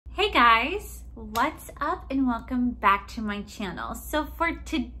guys, what's up and welcome back to my channel. So for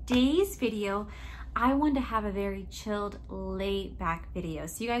today's video, I wanted to have a very chilled, laid back video.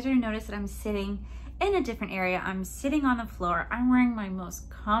 So you guys are gonna notice that I'm sitting in a different area. I'm sitting on the floor. I'm wearing my most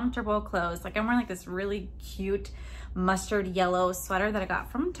comfortable clothes. Like I'm wearing like this really cute mustard yellow sweater that I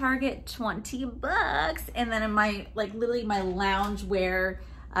got from Target, 20 bucks. And then in my, like literally my lounge wear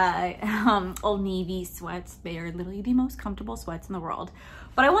Old Navy sweats. They are literally the most comfortable sweats in the world.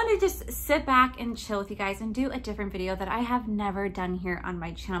 But I wanted to just sit back and chill with you guys and do a different video that I have never done here on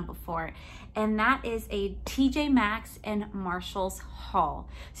my channel before. And that is a TJMAXX and Marshalls haul.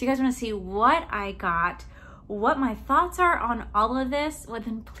 So you guys want to see what I got, what my thoughts are on all of this, well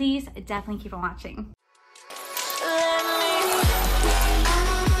then please definitely keep on watching.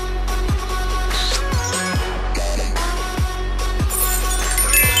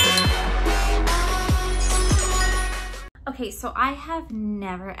 Okay, so I have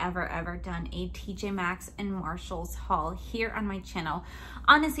never ever done a TJMAXX and Marshalls haul here on my channel.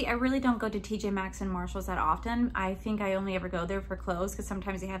 Honestly, I really don't go to TJMAXX and Marshalls that often. I think I only ever go there for clothes because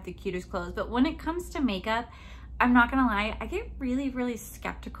sometimes they have the cutest clothes. But when it comes to makeup, I'm not gonna lie, I get really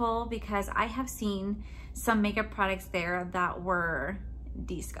skeptical because I have seen some makeup products there that were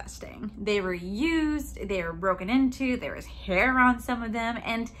disgusting. They were used, they were broken into, there was hair on some of them,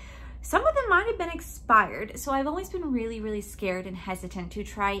 and some of them might have been expired. So I've always been really scared and hesitant to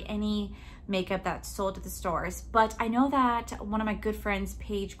try any makeup that's sold at the stores. But I know that one of my good friends,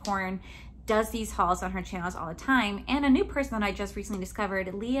 Paige Corn, does these hauls on her channels all the time. And a new person that I just recently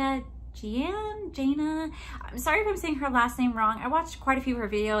discovered, Jana. I'm sorry if I'm saying her last name wrong. I watched quite a few of her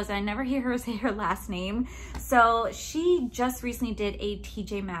videos and I never hear her say her last name. So she just recently did a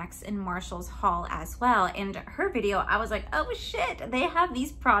TJMAXX and Marshalls haul as well. And her video, I was like, oh shit, they have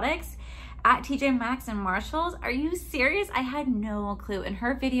these products at TJMAXX and Marshalls? Are you serious? I had no clue. And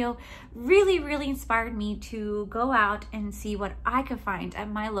her video really inspired me to go out and see what I could find at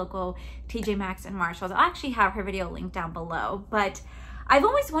my local TJMAXX and Marshalls. I'll actually have her video linked down below, but I've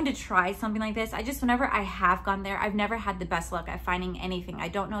always wanted to try something like this. Whenever I have gone there, I've never had the best luck at finding anything. I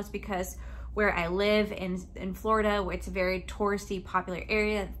don't know, it's because where I live in Florida, where it's a very touristy, popular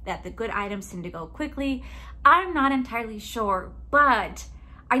area, that the good items tend to go quickly. I'm not entirely sure, but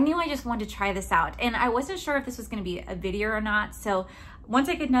I knew I just wanted to try this out. And I wasn't sure if this was gonna be a video or not. So once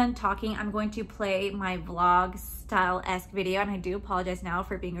I get done talking, I'm going to play my vlog style-esque video, and I do apologize now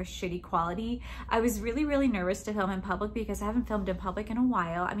for being a shitty quality. I was really nervous to film in public because I haven't filmed in public in a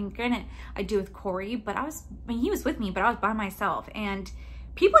while. I mean, granted, I do with Corey, but he was with me, but I was by myself. And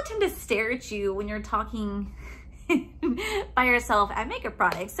people tend to stare at you when you're talking by yourself at makeup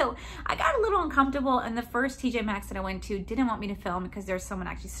products. So I got a little uncomfortable, and the first TJMAXX that I went to didn't want me to film because there was someone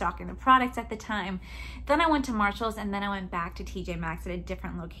actually stocking the products at the time. Then I went to Marshalls, and then I went back to TJMAXX at a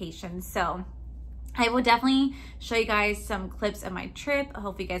different location. So I will definitely show you guys some clips of my trip. I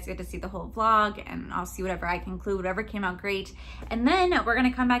hope you guys get to see the whole vlog, and I'll see whatever I can include, whatever came out great. And then we're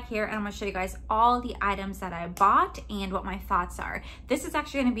gonna come back here and I'm gonna show you guys all the items that I bought and what my thoughts are. This is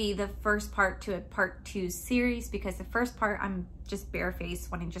actually gonna be the first part to a part 2 series because the first part I'm just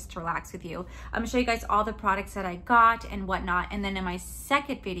barefaced, wanting just to relax with you. I'm gonna show you guys all the products that I got and whatnot. And then in my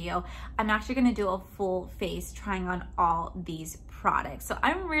second video, I'm actually gonna do a full face trying on all these products. So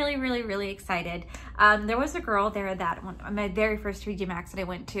I'm really excited. There was a girl there that my very first TJMAXX that I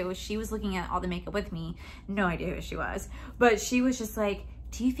went to, she was looking at all the makeup with me. No idea who she was, but she was just like,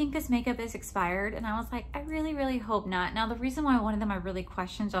 do you think this makeup is expired? And I was like, I really hope not. Now, the reason why one of them I really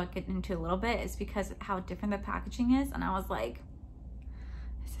questioned, I'll get into a little bit, is because of how different the packaging is. And I was like,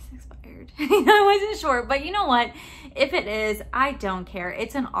 is this expired? I wasn't sure, but you know what? If it is, I don't care.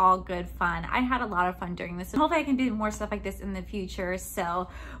 It's an all good fun. I had a lot of fun doing this, and hopefully I can do more stuff like this in the future. So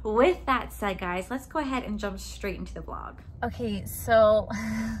with that said, guys, let's go ahead and jump straight into the vlog. Okay, so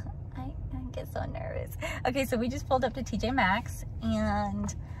I get so nervous. Okay, so we just pulled up to TJMAXX,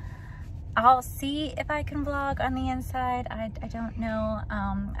 and I'll see if I can vlog on the inside. I don't know.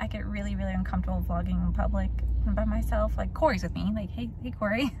 I get really uncomfortable vlogging in public by myself. Like Corey's with me, like, hey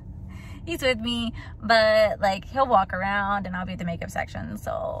Corey. He's with me, but like he'll walk around and I'll be at the makeup section.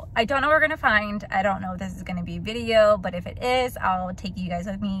 So I don't know what we're gonna find. I don't know if this is gonna be video, but if it is, I'll take you guys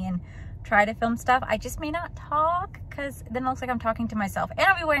with me and try to film stuff. I just may not talk because then it looks like I'm talking to myself, and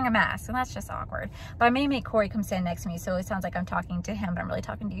I'll be wearing a mask, and that's just awkward. But I may make Corey come stand next to me, so it sounds like I'm talking to him, but I'm really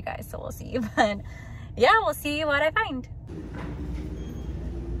talking to you guys, so we'll see. But yeah, we'll see what I find.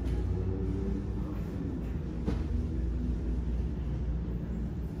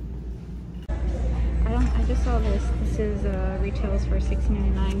 I just saw this. This is retails for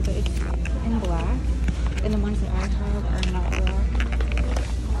 $16.99, but it's in black, and the ones that I have are not black.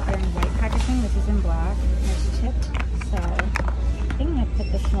 They're in white is in black. It's tipped. So I think I'm gonna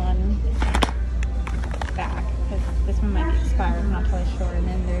put this one back because this one might be expired. I'm not totally sure. And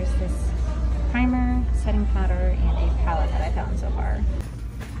then there's this primer, setting powder, and a palette that I found so far.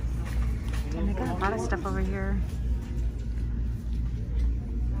 And I got a lot of stuff over here.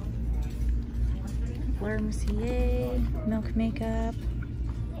 Blur Messier, Milk Makeup.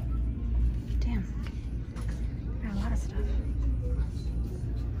 Damn, got a lot of stuff.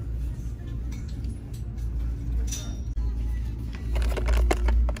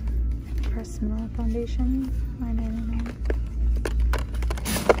 Pressed Mineral Foundation, $9.99.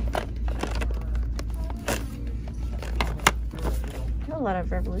 Got a lot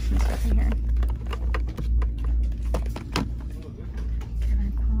of Revolution stuff in here.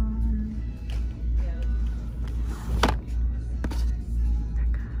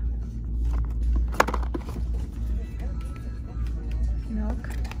 Milk.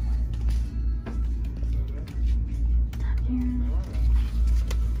 Down here.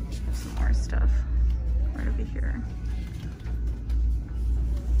 Some more stuff right over here.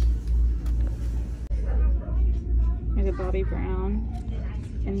 There's a Bobbi Brown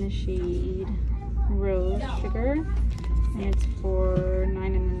in the shade Rose Sugar, and it's for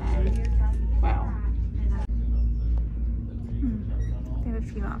 $9.99. Wow. They have a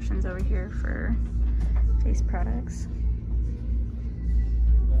few options over here for face products.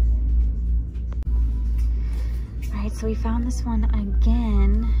 Alright, so we found this one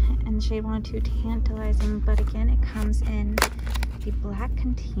again in the shade 102 Tantalizing, but again it comes in the black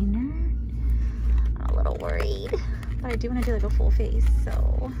container. I'm a little worried, but I do want to do like a full face,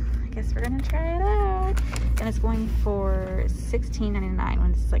 so I guess we're gonna try it out. And it's going for $16.99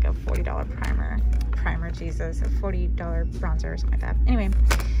 when it's like a $40 primer, Jesus, a $40 bronzer or something like that. Anyway,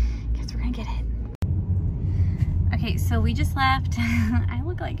 I guess we're gonna get it. Okay, so we just left. I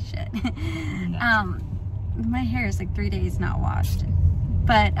look like shit. My hair is like 3 days not washed.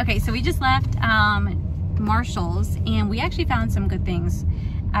 But okay, so we just left Marshalls, and we actually found some good things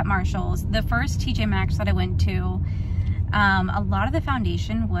at Marshalls. The first TJMAXX that I went to, a lot of the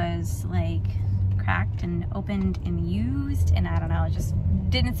foundation was like cracked and opened and used, and I don't know, it just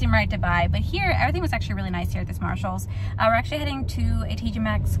didn't seem right to buy. But here, everything was actually really nice here at this Marshalls. We're actually heading to a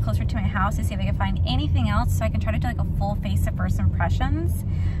TJMAXX closer to my house to see if I can find anything else so I can try to do like a full face of first impressions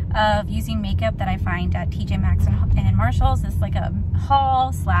of using makeup that I find at TJMAXX and Marshalls. It's like a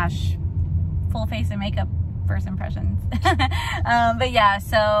haul slash full face of makeup first impressions. But yeah,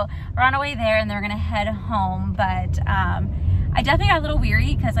 so we're on our way there and then we're gonna head home. But I definitely got a little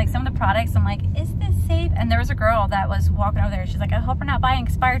weary because like some of the products, I'm like, is this safe? And there was a girl that was walking over there. She's like, I hope we're not buying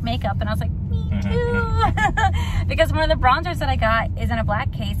expired makeup. And I was like, me too. Because one of the bronzers that I got is in a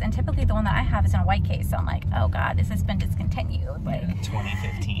black case, and typically the one that I have is in a white case. So I'm like, oh God, this has been discontinued. Like, yeah,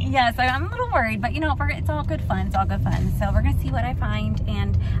 2015. Yeah, so I'm a little worried, but you know, it's all good fun. It's all good fun. So we're gonna see what I find,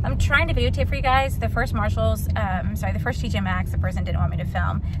 and I'm trying to videotape for you guys. The first Marshalls, the first TJMAXX, the person didn't want me to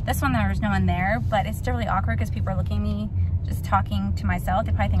film. This one, there was no one there, but it's still really awkward because people are looking at me just talking to myself.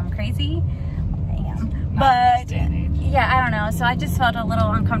 They probably think I'm crazy. I am. But yeah, I don't know. So I just felt a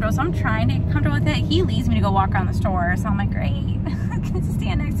little uncomfortable. So I'm trying to get comfortable with it. He leaves me to go walk around the store. So I'm like, great.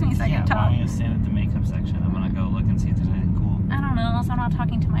 Stand next to me so I can talk. I'm going to stand at the makeup section. I'm going to go look and see if there's anything cool. I don't know. So I'm not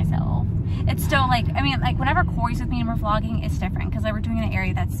talking to myself. It's still like, I mean, like whenever Corey's with me and we're vlogging, it's different because like, we're doing an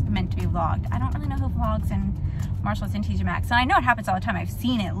area that's meant to be vlogged. I don't really know who vlogs in Marshalls and TJMAXX. And I know it happens all the time. I've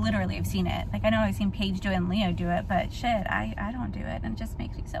seen it. Literally, I've seen it. Like I know I've seen Paige do it and Leo do it, but shit, I don't do it, and it just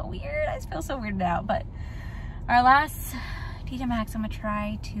makes me so weird. I just feel so weirded out. But our last TJMAXX, I'm gonna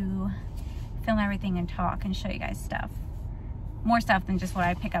try to film everything and talk and show you guys stuff. More stuff than just what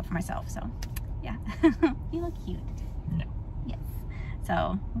I pick up for myself. So yeah. You look cute. No. Yes.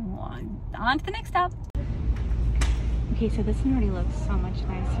 So on to the next stop. Okay, so this one already looks so much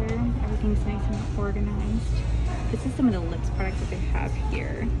nicer. Everything's nice and organized. This is some of the lips products that they have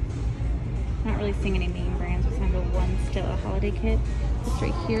here. Not really seeing any name brands. It's kind of a one Stila holiday kit. This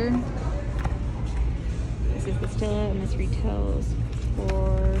right here. This is the Stila, and this retails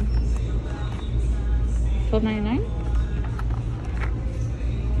for $12.99.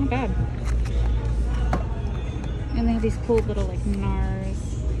 Not bad. And they have these cool little like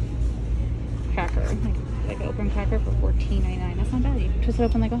NARS cracker, like an open cracker for $14.99. That's not bad. You twist it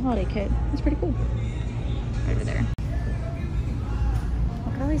open like a holiday kit. That's pretty cool. Right over there.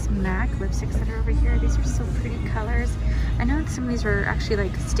 Look at all these MAC lipsticks that are over here. These are so pretty colors. I know some of these are actually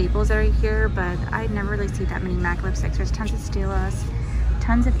like staples that are here, but I never really see that many MAC lipsticks. There's tons of Stilas,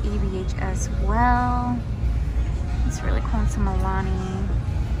 tons of ABH as well. It's really cool. And some Milani.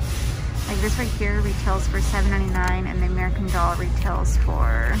 Like this right here retails for $7.99, and the American Doll retails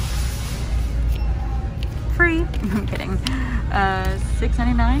for I'm kidding.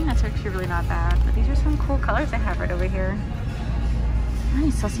 $6.99. That's actually really not bad. But these are some cool colors I have right over here.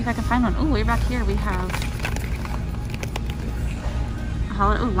 Nice. I'll see if I can find one. Oh, way back here we have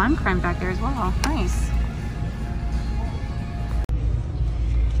lime crime back there as well. Nice.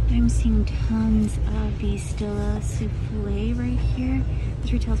 I'm seeing tons of the Stilla Souffle right here.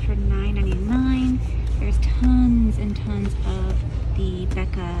 This retails for $9.99. There's tons and tons of the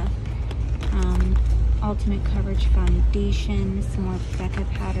Becca Ultimate Coverage Foundation. Some more Becca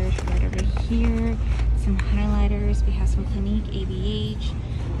powders right over here. Some highlighters. We have some Clinique ABH.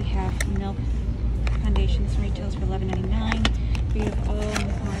 We have Milk Foundation. This retails for $11.99. We have all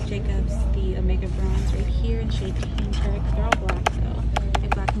Marc Jacobs, the Omega Bronze right here, the shade Tan Turk. They're all black, so they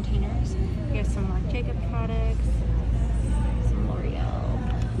have black containers. We have some Marc Jacobs products, some L'Oreal,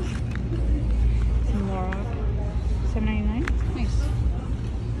 some Lorac, $7.99. Nice.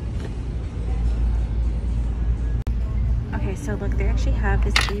 Okay, so look, they actually have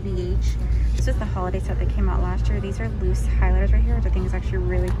this ABH. This is the holiday set that came out last year. These are loose highlighters right here, which I think is actually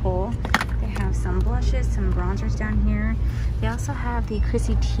really cool. They have some blushes, some bronzers down here. They also have the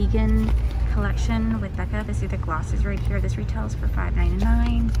Chrissy Teigen collection with Becca. This is the glosses right here. This retails for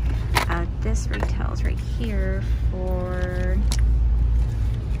 $5.99. This retails right here for,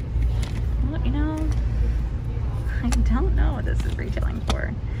 well, you know, I don't know what this is retailing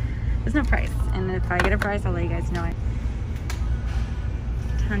for. There's no price, and if I get a price, I'll let you guys know it.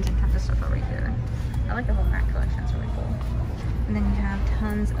 Tons and tons of stuff over here. I like the whole MAC collection. It's really cool. And then you have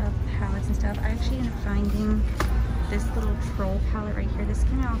tons of palettes and stuff. I actually ended up finding this little troll palette right here. This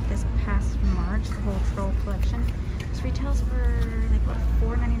came out this past March, the whole troll collection. This retails for like what,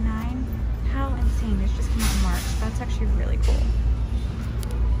 $4.99? How insane. This just came out in March. That's actually really cool.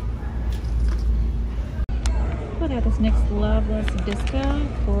 Oh, they have this NYX Loveless Disco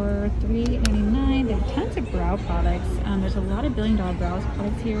for $3.99. They have tons of brow products. There's a lot of billion-dollar brows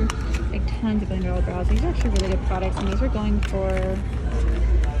products here. Like tons of billion-dollar brows. These are actually really good products, and these are going for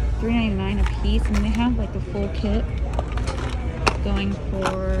 $3.99 a piece. And then they have like the full kit going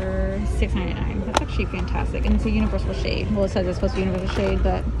for $6.99. That's actually fantastic. And it's a universal shade. Well, it says it's supposed to be universal shade,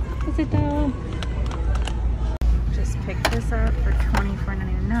 but is it though? Just picked this up for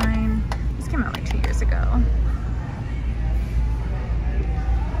 $24.99. This came out like 2 years ago.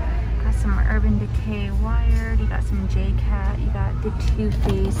 Some Urban Decay Wired, you got some J-Cat, you got the Too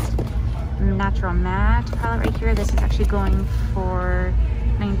Faced Natural Matte palette right here. This is actually going for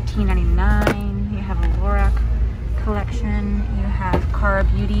 $19.99. You have a Lorac collection, you have Cara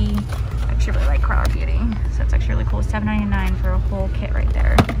Beauty. I actually really like Cara Beauty, so it's actually really cool. $7.99 for a whole kit right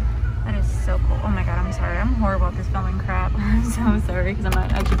there. That is so cool. Oh my god, I'm sorry. I'm horrible at this filming crap. I'm so sorry because I'm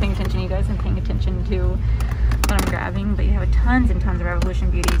not actually paying attention to you guys and paying attention to what I'm grabbing. But you have tons and tons of Revolution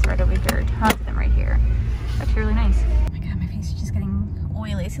Beauties right over here. Tons of them right here. That's really nice. Oh my god, my face is just getting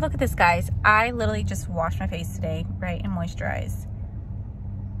oily. See, look at this, guys. I literally just washed my face today, right, and moisturized.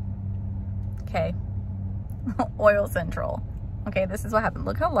 Okay. Oil Central. Okay, this is what happened.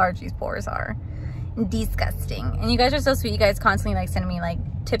 Look how large these pores are. Disgusting. And you guys are so sweet. You guys constantly like sending me like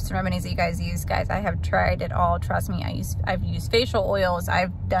tips and remedies that you guys use. Guys, I have tried it all. Trust me. I've used facial oils.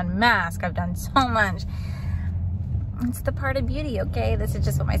 I've done masks. I've done so much. It's the part of beauty, okay? This is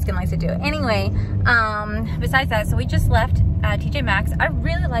just what my skin likes to do. Anyway, besides that, so we just left TJMAXX. I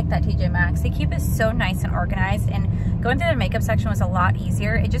really like that TJMAXX. They keep it so nice and organized, and going through the makeup section was a lot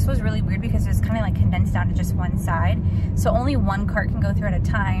easier. It just was really weird because it was kind of like condensed down to just one side. So only one cart can go through at a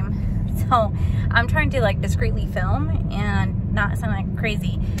time. So I'm trying to like discreetly film and not sound like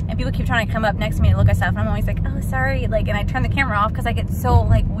crazy. And people keep trying to come up next to me to look at stuff. And I'm always like, oh, sorry. Like, and I turn the camera off because I get so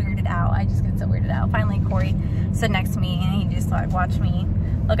like weirded out. I just get so weirded out. Finally, Corey stood next to me and he just like watched me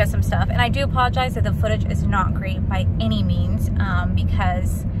look at some stuff. And I do apologize that the footage is not great by any means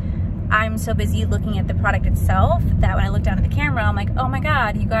because I'm so busy looking at the product itself that when I look down at the camera, I'm like, oh my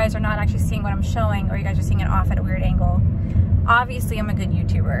God, you guys are not actually seeing what I'm showing, or you guys are seeing it off at a weird angle. Obviously, I'm a good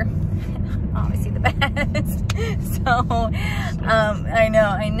YouTuber. I'm obviously the best. So, I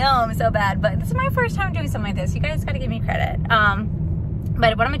know I'm so bad, but this is my first time doing something like this. You guys gotta give me credit.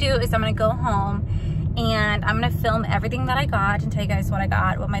 But what I'm gonna do is I'm gonna go home and I'm gonna film everything that I got and tell you guys what I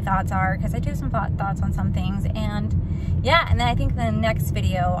got, what my thoughts are, because I do have some thoughts on some things. And yeah, and then I think the next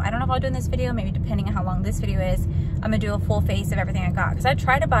video, I don't know if I'll do in this video, maybe depending on how long this video is, I'm gonna do a full face of everything I got, because I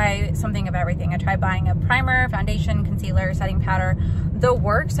try to buy something of everything. I tried buying a primer, foundation, concealer, setting powder, the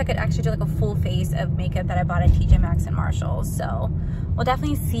works. I could actually do like a full face of makeup that I bought at TJMAXX and Marshalls. So we'll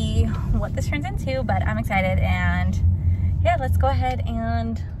definitely see what this turns into, but I'm excited. And yeah, let's go ahead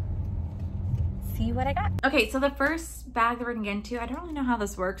and see what I got. Okay, so the first bag that we're gonna get into, I don't really know how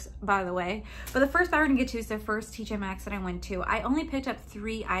this works, by the way, but the first bag we're gonna get to is the first TJ Maxx that I went to. I only picked up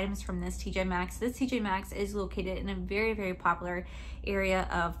 3 items from this TJ Maxx. This TJ Maxx is located in a very, very popular area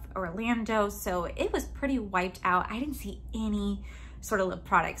of Orlando, so it was pretty wiped out. I didn't see any sort of lip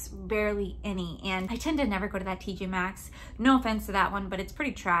products, barely any, and I tend to never go to that TJ Maxx. No offense to that one, but it's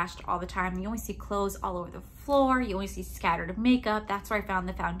pretty trashed all the time. You always see clothes all over the floor, you always see scattered makeup. That's where I found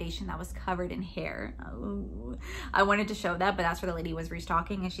the foundation that was covered in hair. Oh, I wanted to show that, but that's where the lady was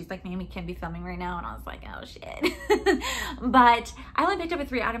restocking, and she's like, "Man, we can't be filming right now," and I was like, oh shit. But I only picked up the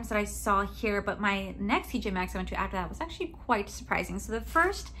 3 items that I saw here, but my next TJ Maxx I went to after that was actually quite surprising. So the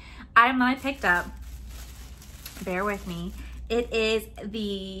first item that I picked up, bear with me, it is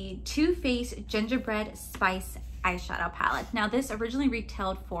the Too Faced Gingerbread Spice eyeshadow palette. Now this originally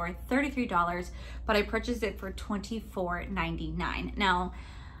retailed for $33, but I purchased it for $24.99. Now,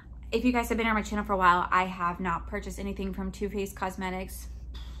 if you guys have been on my channel for a while, I have not purchased anything from Too Faced Cosmetics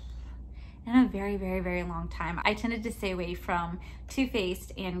in a very, very, very long time. I tended to stay away from Too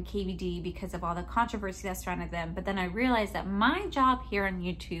Faced and KVD because of all the controversy that surrounded them. But then I realized that my job here on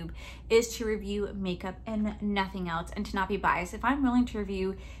YouTube is to review makeup and nothing else, and to not be biased. If I'm willing to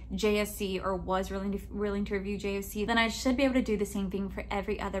review JSC, or was willing to review JSC, then I should be able to do the same thing for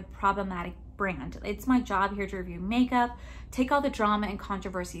every other problematic brand. It's my job here to review makeup, take all the drama and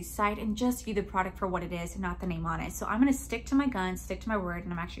controversy aside, and just view the product for what it is, not the name on it. So I'm gonna stick to my guns, stick to my word,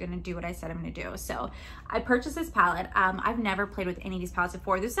 and I'm actually gonna do what I said I'm gonna do. So I purchased this palette. I've never played with any of these palettes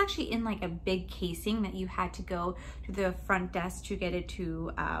before. This is actually in like a big casing that you had to go to the front desk to get it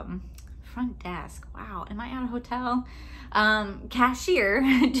to, front desk, wow, am I at a hotel? Cashier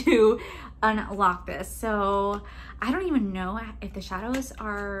to unlock this. So I don't even know if the shadows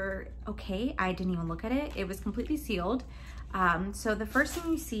are okay. I didn't even look at it. It was completely sealed. So the first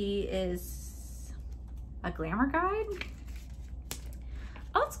thing you see is a glamour guide.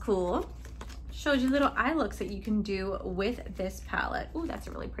 Oh, it's cool. Shows you little eye looks that you can do with this palette. Ooh, that's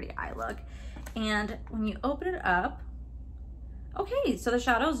a really pretty eye look. And when you open it up, okay, so the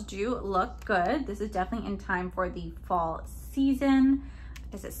shadows do look good. This is definitely in time for the fall season.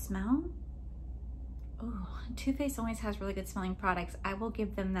 Does it smell? Oh, Too Faced always has really good smelling products. I will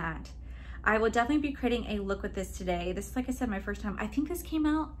give them that. I will definitely be creating a look with this today. This is, like I said, my first time. I think this came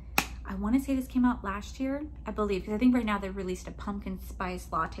out, I want to say this came out last year, I believe, because I think right now they released a pumpkin spice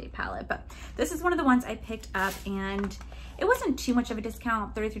latte palette. But this is one of the ones I picked up, and it wasn't too much of a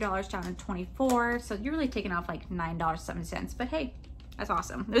discount, $33 down to $24. So you're really taking off like $9.07. But hey, that's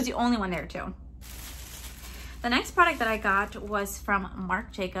awesome. It was the only one there too. The next product that I got was from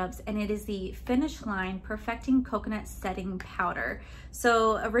Marc Jacobs, and it is the Finish Line Perfecting Coconut Setting Powder.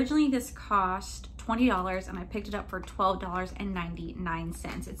 So originally this cost $20, and I picked it up for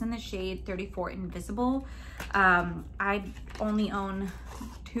 $12.99. It's in the shade 34 Invisible. I only own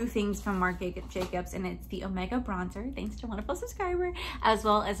 2 things from Marc Jacobs, and it's the Omega Bronzer, thanks to a wonderful subscriber, as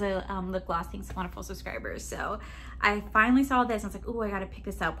well as a lip gloss, thanks to wonderful subscribers. So I finally saw this, and I was like, oh, I gotta pick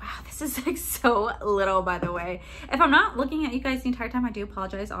this up. Wow, this is like so little, by the way. If I'm not looking at you guys the entire time, I do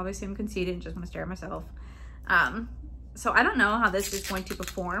apologize. Obviously, I'm conceited and just want to stare at myself. So I don't know how this is going to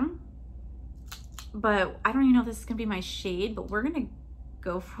perform, but I don't even know if this is gonna be my shade, but we're gonna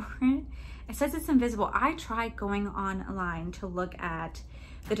go for it. It says it's invisible. I tried going online to look at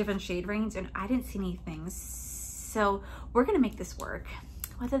the different shade range, and I didn't see anything. So we're gonna make this work.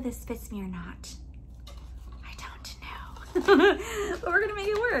 Whether this fits me or not, I don't know. But we're gonna make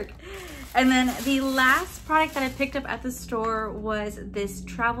it work. And then the last product that I picked up at the store was this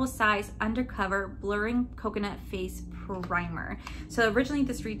travel size undercover blurring coconut face primer. So originally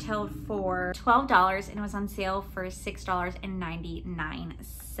this retailed for $12, and it was on sale for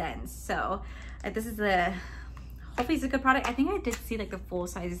 $6.99. So this is the, hopefully it's a good product. I think I did see like the full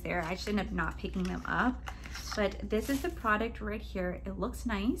sizes there. I just ended up not picking them up, but this is the product right here. It looks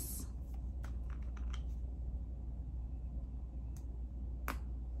nice.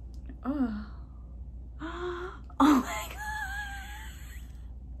 Oh, oh my God.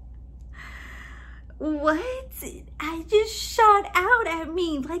 What? I just shot out at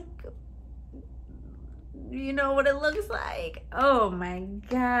me. Like, you know what it looks like? Oh my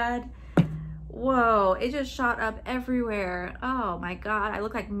God. Whoa, it just shot up everywhere. Oh my God, I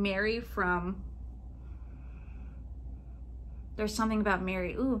look like Mary from There's Something About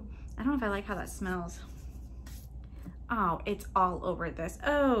Mary. Ooh, I don't know if I like how that smells. Oh, it's all over this.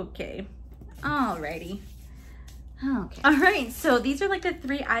 Okay, alrighty. Okay. All right, so these are like the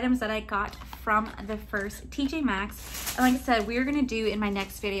 3 items that I got from the first TJ Maxx. And like I said, we're gonna do in my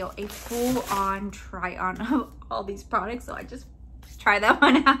next video a full-on try-on of all these products. So I just try that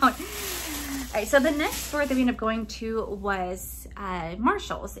one out. right, so the next store that we ended up going to was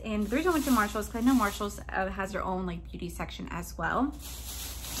Marshalls. And the reason I went to Marshalls, because I know Marshalls has their own like beauty section as well.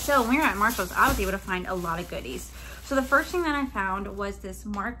 So when we were at Marshalls, I was able to find a lot of goodies. So the first thing that I found was this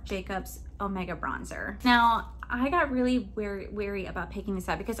Marc Jacobs Omega Bronzer. Now, I got really wary about picking this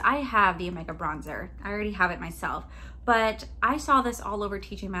up because I have the Omega Bronzer. I already have it myself. But I saw this all over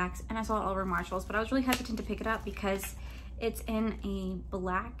TJMAXX and I saw it all over Marshalls, but I was really hesitant to pick it up because it's in a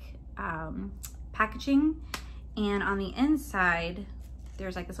black packaging, and on the inside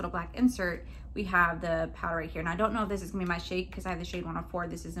there's like this little black insert. We have the powder right here. Now I don't know if this is gonna be my shade because I have the shade 104.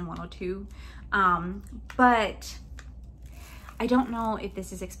 This is in 102. But I don't know if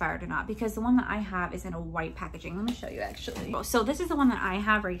this is expired or not because the one that I have is in a white packaging. Let me show you actually. So this is the one that I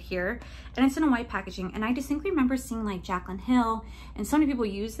have right here, and it's in a white packaging. And I distinctly remember seeing like Jaclyn Hill and so many people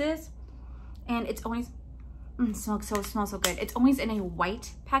use this, and it's always smells so good. It's always in a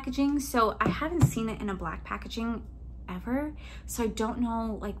white packaging, so I haven't seen it in a black packaging ever. So I don't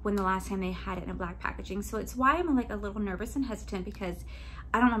know like when the last time they had it in a black packaging. So it's why I'm like a little nervous and hesitant because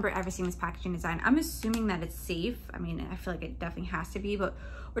I don't remember ever seeing this packaging design. I'm assuming that it's safe. I mean, I feel like it definitely has to be, but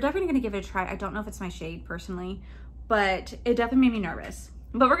we're definitely gonna give it a try. I don't know if it's my shade personally, but it definitely made me nervous.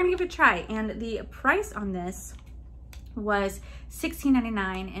 But we're gonna give it a try. And the price on this was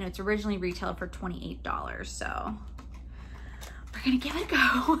 $16.99 and it's originally retailed for $28. So we're gonna give it a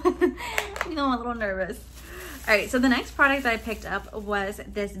go. I'm a little nervous. All right, so the next product that I picked up was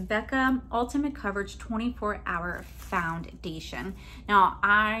this Becca Ultimate Coverage 24-Hour Foundation. Now,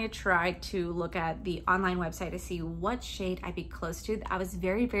 I tried to look at the online website to see what shade I'd be close to. I was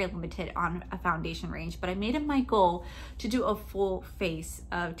very limited on a foundation range, but I made it my goal to do a full face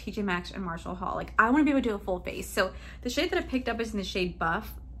of TJMAXX and Marshall haul. Like, I wanna be able to do a full face. So the shade that I picked up is in the shade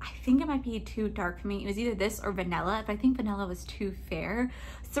Buff. I think it might be too dark for me. It was either this or vanilla, but I think vanilla was too fair.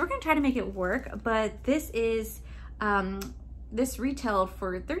 So we're gonna try to make it work, but this is, this retailed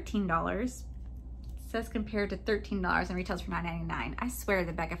for $13. It says compared to $13 and retails for $9.99. I swear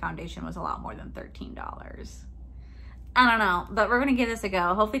the Becca foundation was a lot more than $13. I don't know, but we're gonna give this a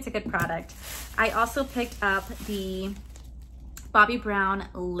go. Hopefully it's a good product. I also picked up the Bobbi Brown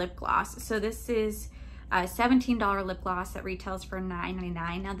lip gloss. So this is a $17 lip gloss that retails for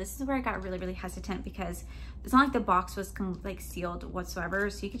 $9.99. Now this is where I got really hesitant because it's not like the box was like sealed whatsoever,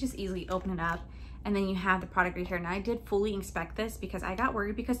 so you could just easily open it up and then you have the product right here. Now I did fully inspect this because I got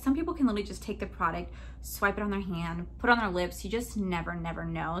worried because some people can literally just take the product, swipe it on their hand, put it on their lips. You just never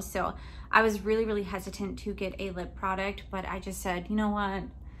know. So I was really hesitant to get a lip product, but I just said, you know what?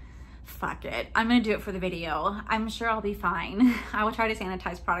 Fuck it. I'm gonna do it for the video. I'm sure I'll be fine. I will try to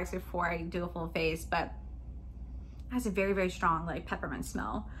sanitize products before I do a full face, but it has a very strong like peppermint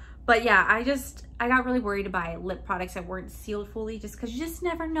smell. But yeah, I got really worried to buy lip products that weren't sealed fully just because you just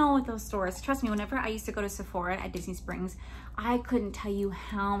never know with those stores. Trust me, whenever I used to go to Sephora at Disney Springs, I couldn't tell you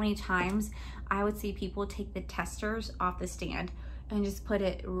how many times I would see people take the testers off the stand and just put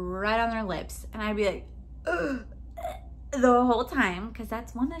it right on their lips. And I'd be like, ugh, the whole time, because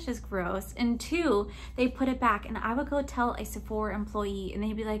that's one, that's just gross. And two, they put it back and I would go tell a Sephora employee and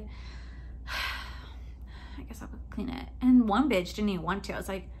they'd be like, I guess I'll go clean it. And one bitch didn't even want to. I was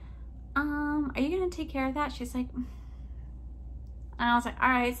like, are you gonna take care of that? She's like, and I was like, all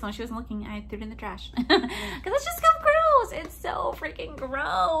right. So when she wasn't looking, I threw it in the trash because it's just so gross. It's so freaking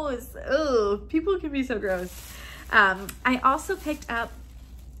gross. Oh, people can be so gross. I also picked up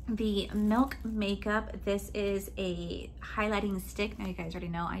the Milk Makeup. This is a highlighting stick. Now you guys already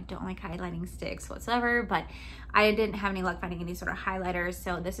know I don't like highlighting sticks whatsoever, but I didn't have any luck finding any sort of highlighters,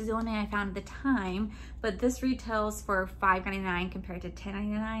 so this is the only thing I found at the time. But this retails for $5.99 compared to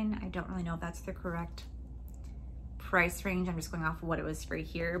 $10.99. I don't really know if that's the correct price range. I'm just going off of what it was for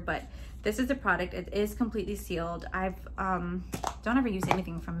here, but this is the product. It is completely sealed. I've don't ever use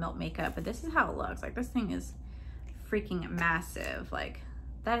anything from Milk Makeup, but this is how it looks. Like, this thing is freaking massive. Like,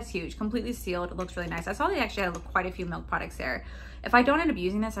 that is huge. Completely sealed. It looks really nice. I saw they actually had quite a few Milk products there. If I don't end up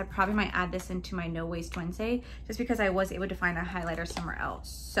using this, I probably might add this into my No Waste Wednesday just because I was able to find a highlighter somewhere else.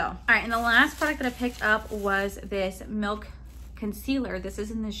 So, all right, and the last product that I picked up was this Milk Concealer. This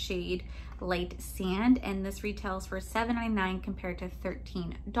is in the shade Light Sand, and this retails for $7.99 compared to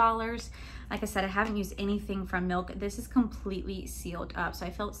 $13. Like I said, I haven't used anything from Milk. This is completely sealed up, so I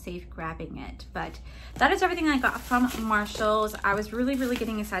felt safe grabbing it. But that is everything I got from Marshalls. I was really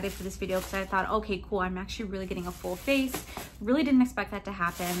getting excited for this video because I thought, okay, cool, I'm actually really getting a full face. Really didn't expect that to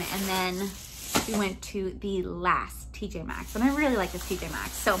happen. And then we went to the last TJMAXX, and I really like this TJMAXX.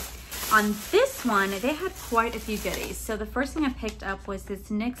 So on this one, they had quite a few goodies. So the first thing I picked up was this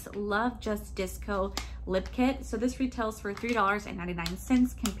NYX Love Just Disco lip kit. So this retails for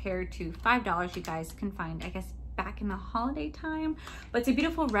 $3.99 compared to $5 you guys can find, I guess, back in the holiday time. But it's a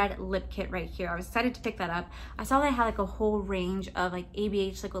beautiful red lip kit right here. I was excited to pick that up. I saw they had like a whole range of like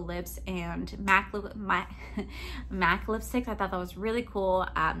ABH liquid lips and MAC lipsticks. I thought that was really cool.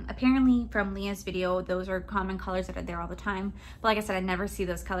 Apparently from Leah's video, those are common colors that are there all the time. But like I said, I never see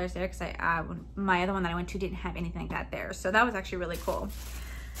those colors there because my other one that I went to didn't have anything like that there. So that was actually really cool.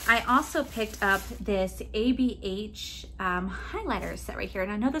 I also picked up this ABH highlighter set right here.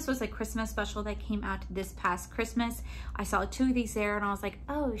 And I know this was a Christmas special that came out this past Christmas. I saw 2 of these there and I was like,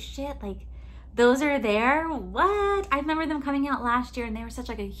 oh shit, like those are there? What? I remember them coming out last year and they were such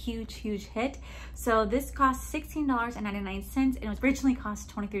like a huge hit. So this cost $16.99 and it was originally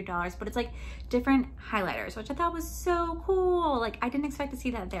cost $23, but it's like different highlighters, which I thought was so cool. Like I didn't expect to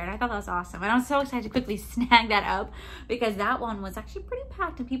see that there and I thought that was awesome. And I was so excited to quickly snag that up because that one was actually pretty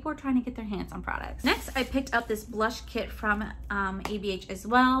packed and people were trying to get their hands on products. Next, I picked up this blush kit from ABH as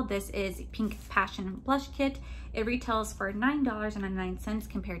well. This is Pink Passion Blush Kit. It retails for $9.99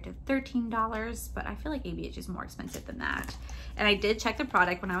 compared to $13, but I feel like ABH is more expensive than that. And I did check the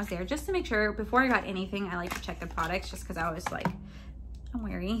product when I was there just to make sure before I got anything. I like to check the products just because I was like, I'm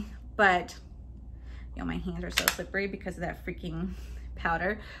wary, but you know, my hands are so slippery because of that freaking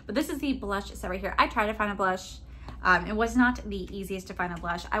powder. But this is the blush set right here. I tried to find a blush. It was not the easiest to find a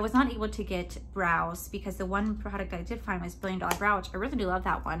blush. I was not able to get brows because the one product I did find was $1 Billion Brow, which I really do love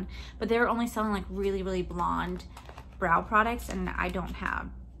that one. But they were only selling like really blonde brow products and I don't have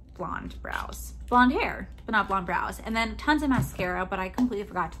blonde brows. Blonde hair, but not blonde brows. And then tons of mascara, but I completely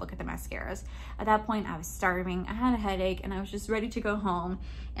forgot to look at the mascaras. At that point, I was starving. I had a headache and I was just ready to go home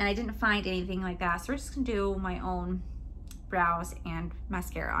and I didn't find anything like that. So we're just gonna do my own brows and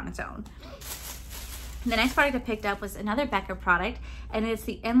mascara on its own. The next product I picked up was another Becca product, and it's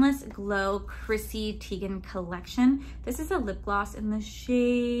the Endless Glow Chrissy Teigen collection. This is a lip gloss in the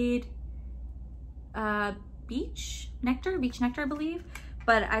shade Beach Nectar, I believe.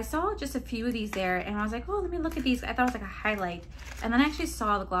 But I saw just a few of these there, and I was like, oh, let me look at these. I thought it was like a highlight. And then I actually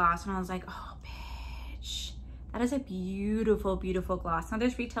saw the gloss, and I was like, oh, bitch. That is a beautiful gloss. Now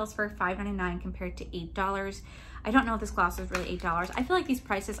this retails for $5.99 compared to $8. I don't know if this gloss is really $8. I feel like these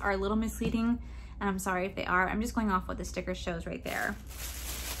prices are a little misleading, and I'm sorry if they are. I'm just going off what the sticker shows right there.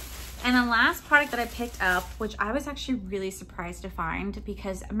 And the last product that I picked up, which I was actually really surprised to find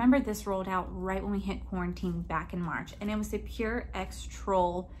because I remember this rolled out right when we hit quarantine back in March, and it was the Pure X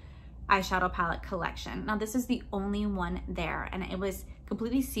Troll eyeshadow palette collection. Now this is the only one there, and it was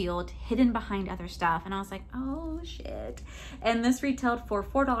completely sealed, hidden behind other stuff, and I was like, oh shit. And this retailed for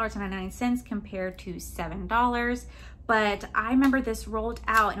 $4.99 compared to $7. But I remember this rolled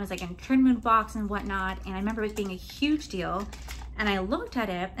out and it was like in Trend Mood box and whatnot, and I remember it being a huge deal. And I looked at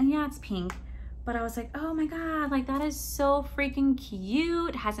it, and yeah, it's pink, but I was like, oh my god, like that is so freaking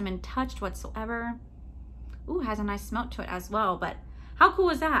cute. Hasn't been touched whatsoever. Ooh, has a nice smell to it as well. But how cool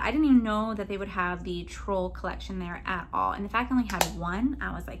was that? I didn't even know that they would have the Troll collection there at all. And the fact I only had one,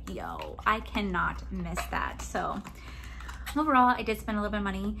 I was like, yo, I cannot miss that. So overall, I did spend a little bit of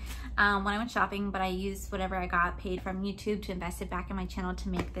money when I went shopping, but I used whatever I got paid from YouTube to invest it back in my channel to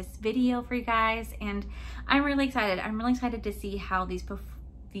make this video for you guys. And I'm really excited. I'm really excited to see how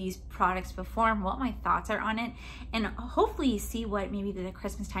these products perform, what my thoughts are on it, and hopefully see what maybe the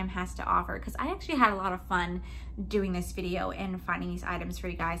Christmas time has to offer, because I actually had a lot of fun doing this video and finding these items for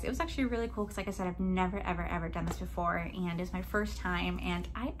you guys. It was actually really cool because, like I said, I've never ever done this before, and it's my first time, and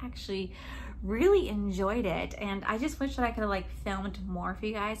I actually really enjoyed it. And I just wish that I could have like filmed more for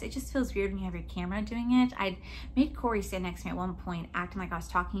you guys. It just feels weird when you have your camera doing it. I made Corey sit next to me at one point acting like I was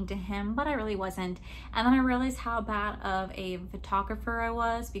talking to him, but I really wasn't. And then I realized how bad of a photographer I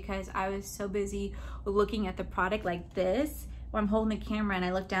was because I was so busy looking at the product like this when I'm holding the camera and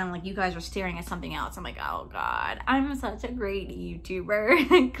I look down like you guys are staring at something else. I'm like, oh god, I'm such a great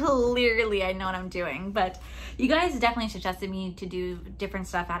YouTuber. Clearly I know what I'm doing. But you guys definitely suggested me to do different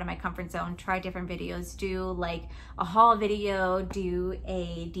stuff out of my comfort zone, try different videos, do like a haul video, do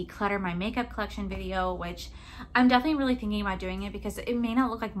a declutter my makeup collection video, which I'm definitely really thinking about doing it because it may not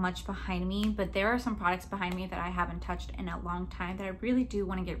look like much behind me, but there are some products behind me that I haven't touched in a long time that I really do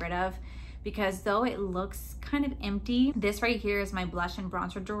want to get rid of. Because though it looks kind of empty, this right here is my blush and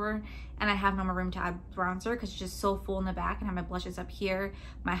bronzer drawer, and I have no more room to add bronzer because it's just so full in the back, and I have my blushes up here.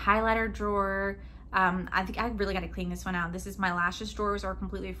 My highlighter drawer, I think I really got to clean this one out. This is my lashes drawers are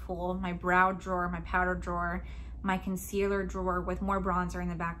completely full. My brow drawer, my powder drawer, my concealer drawer with more bronzer in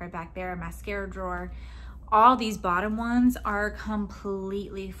the back right back there, mascara drawer. All these bottom ones are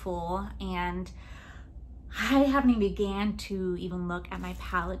completely full, and I haven't even began to even look at my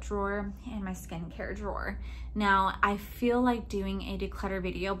palette drawer and my skincare drawer. Now, I feel like doing a declutter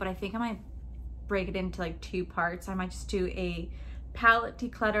video, but I think I might break it into like 2 parts. I might just do a palette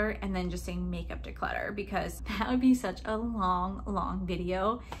declutter and then just a makeup declutter, because that would be such a long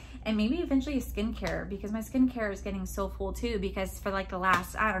video. And maybe eventually a skincare, because my skincare is getting so full too, because for like the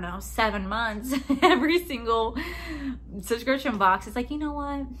last, I don't know, 7 months, every single subscription box is like, you know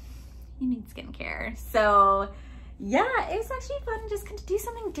what? You need skincare. So yeah, it was actually fun just to do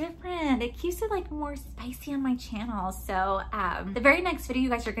something different. It keeps it like more spicy on my channel. So the very next video you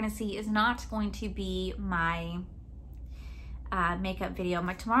guys are gonna see is not going to be my makeup video.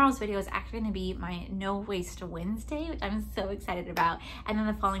 My tomorrow's video is actually going to be my No Waste Wednesday, which I'm so excited about. And then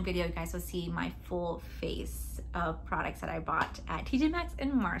the following video, you guys will see my full face of products that I bought at TJMAXX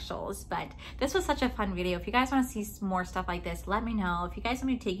and Marshalls. But this was such a fun video. If you guys want to see more stuff like this, let me know. If you guys want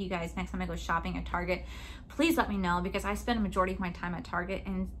me to take you guys next time I go shopping at Target, please let me know, because I spend a majority of my time at Target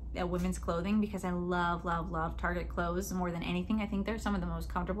in women's clothing, because I love Target clothes more than anything. I think they're some of the most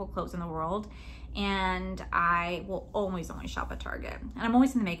comfortable clothes in the world, and I will always only shop at Target. And I'm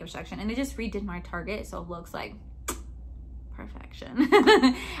always in the makeup section, and they just redid my Target, so it looks like perfection.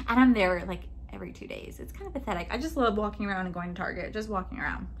 And I'm there like every 2 days. It's kind of pathetic. I just love walking around and going to Target, just walking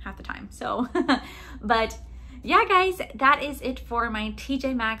around half the time. So but yeah, guys, that is it for my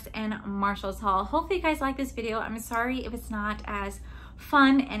TJMAXX and Marshalls haul. Hopefully you guys like this video. I'm sorry if it's not as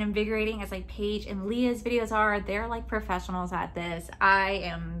fun and invigorating as like Paige and Leah's videos are. They're like professionals at this. I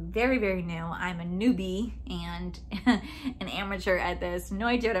am very new. I'm a newbie and an amateur at this. No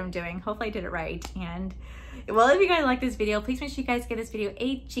idea what I'm doing. Hopefully I did it right. And well, if you guys like this video, please make sure you guys give this video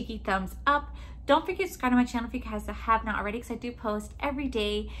a cheeky thumbs up. Don't forget to subscribe to my channel if you guys have not already, because I do post every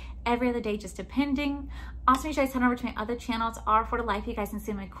day, every other day, just depending. Also, make sure you guys head over to my other channels, R for the Life. You guys can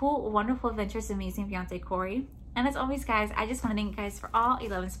see my cool, wonderful adventures with amazing fiance Corey. And as always, guys, I just want to thank you guys for all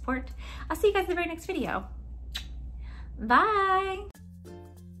your love and support. I'll see you guys in the very next video. Bye.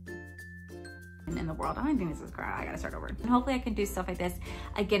 In the world, I don't think this is correct. I gotta start over. And hopefully I can do stuff like this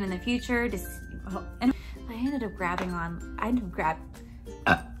again in the future. And I ended up grabbing on, I ended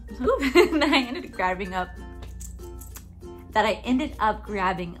up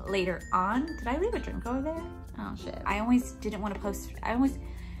grabbing later on. Did I leave a drink over there? Oh shit. I always didn't want to post,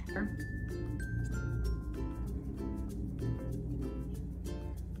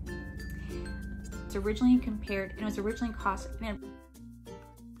 it's originally compared, and it was originally cost,